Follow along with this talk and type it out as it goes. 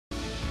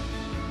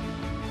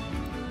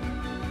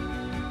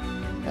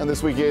And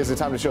this week is a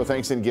time to show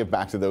thanks and give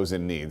back to those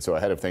in need. So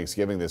ahead of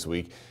Thanksgiving this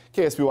week,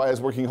 KSBY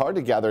is working hard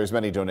to gather as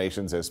many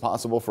donations as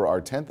possible for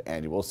our 10th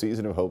annual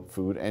Season of Hope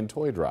food and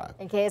toy drive.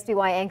 And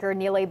KSBY anchor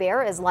Neil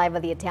Bear is live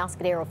at the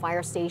Atascadero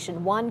Fire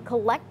Station 1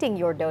 collecting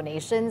your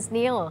donations.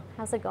 Neil,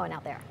 how's it going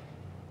out there?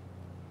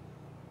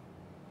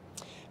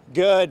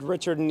 Good,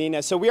 Richard and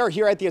Nina. So we are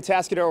here at the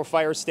Atascadero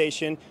Fire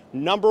Station.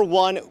 Number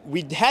one,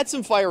 we had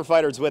some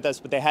firefighters with us,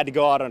 but they had to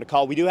go out on a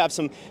call. We do have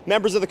some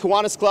members of the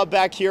Kiwanis Club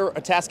back here,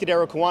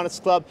 Atascadero Kiwanis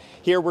Club.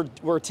 Here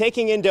we're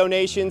taking in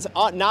donations,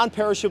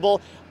 non-perishable,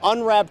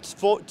 unwrapped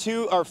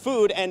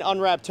food and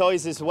unwrapped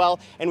toys as well.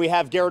 And we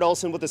have Garrett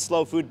Olson with the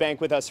Slow Food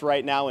Bank with us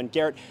right now. And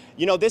Garrett,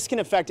 you know, this can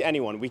affect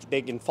anyone.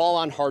 They can fall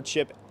on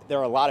hardship. There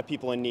are a lot of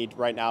people in need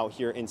right now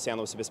here in San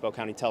Luis Obispo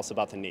County. Tell us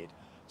about the need.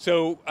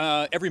 So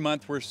every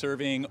month we're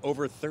serving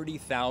over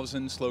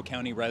 30,000 SLO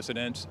County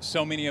residents.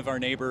 So many of our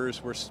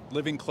neighbors were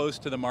living close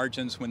to the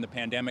margins when the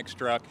pandemic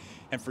struck,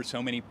 and for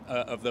so many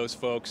of those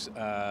folks,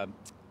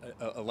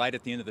 a light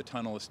at the end of the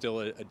tunnel is still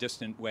a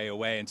distant way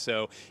away. And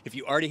so if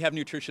you already have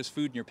nutritious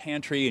food in your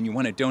pantry and you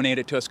want to donate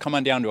it to us, come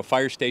on down to a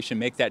fire station,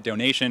 make that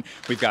donation.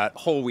 We've got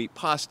whole wheat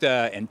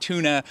pasta and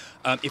tuna.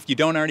 If you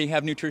don't already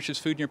have nutritious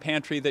food in your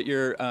pantry that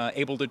you're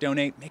able to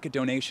donate, make a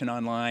donation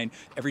online.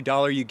 Every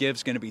dollar you give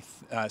is going to be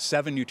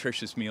 7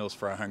 nutritious meals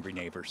for our hungry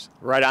neighbors.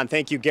 Right on.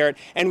 Thank you, Garrett.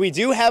 And we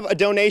do have a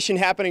donation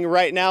happening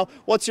right now.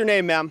 What's your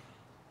name, ma'am?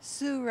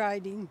 Sue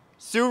Riding.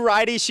 Sue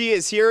Ridey, she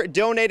is here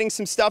donating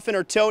some stuff in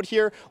her tote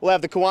here. We'll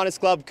have the Kiwanis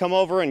Club come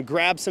over and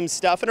grab some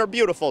stuff. And her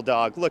beautiful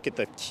dog, look at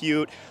the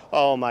cute,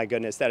 oh my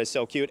goodness, that is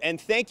so cute.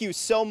 And thank you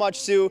so much,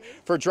 Sue,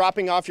 for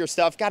dropping off your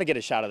stuff. Got to get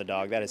a shot of the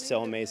dog, that is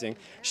so amazing.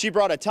 She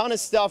brought a ton of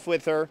stuff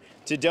with her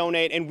to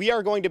donate, and we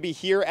are going to be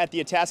here at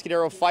the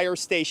Atascadero Fire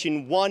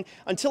Station 1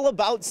 until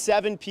about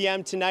 7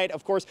 p.m. tonight.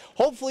 Of course,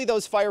 hopefully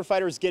those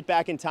firefighters get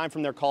back in time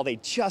from their call. They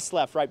just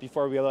left right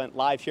before we went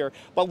live here,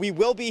 but we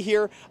will be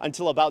here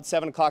until about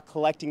 7 o'clock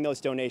collecting those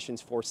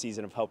donations for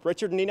Season of Hope.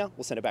 Richard and Nina,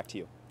 we'll send it back to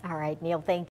you. All right, Neil, thank you.